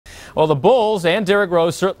Well, the Bulls and Derrick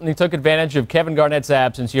Rose certainly took advantage of Kevin Garnett's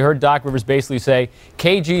absence. You heard Doc Rivers basically say,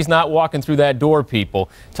 KG's not walking through that door, people.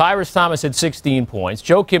 Tyrus Thomas had 16 points.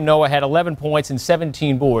 Joakim Noah had 11 points and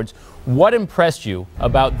 17 boards. What impressed you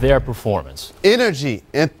about their performance? Energy,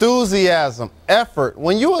 enthusiasm, effort.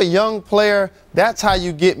 When you're a young player, that's how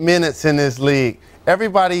you get minutes in this league.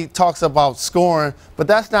 Everybody talks about scoring, but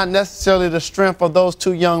that's not necessarily the strength of those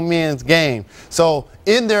two young men's game. So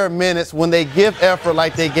in their minutes, when they give effort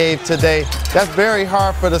like they gave today, that's very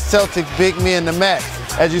hard for the Celtics big men to match.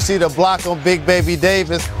 As you see the block on Big Baby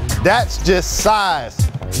Davis, that's just size.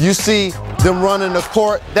 You see them running the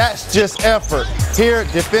court, that's just effort. Here,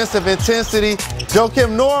 defensive intensity.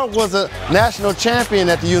 Joakim Noah was a national champion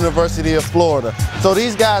at the University of Florida. So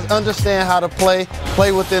these guys understand how to play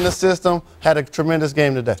within the system, had a tremendous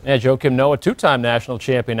game today. Yeah, Joakim Noah, two-time national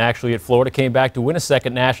champion actually at Florida, came back to win a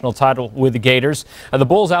second national title with the Gators. The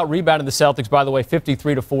Bulls out-rebounded the Celtics, by the way,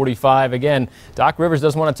 53-45. Again, Doc Rivers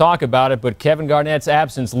doesn't want to talk about it, but Kevin Garnett's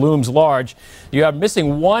absence looms large. You are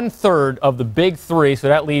missing 1/3 of the big three, so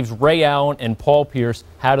that leaves Ray Allen and Paul Pierce.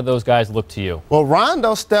 How do those guys look to you? Well,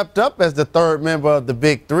 Rondo stepped up as the third member of the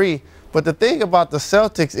big three, but the thing about the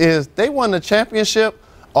Celtics is they won the championship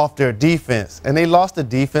off their defense, and they lost the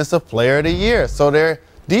Defensive Player of the Year. So their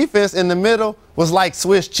defense in the middle was like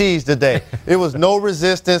Swiss cheese today. It was no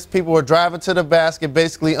resistance. People were driving to the basket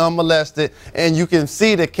basically unmolested, and you can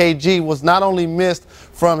see that KG was not only missed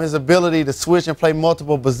from his ability to switch and play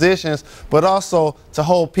multiple positions, but also to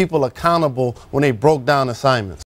hold people accountable when they broke down assignments.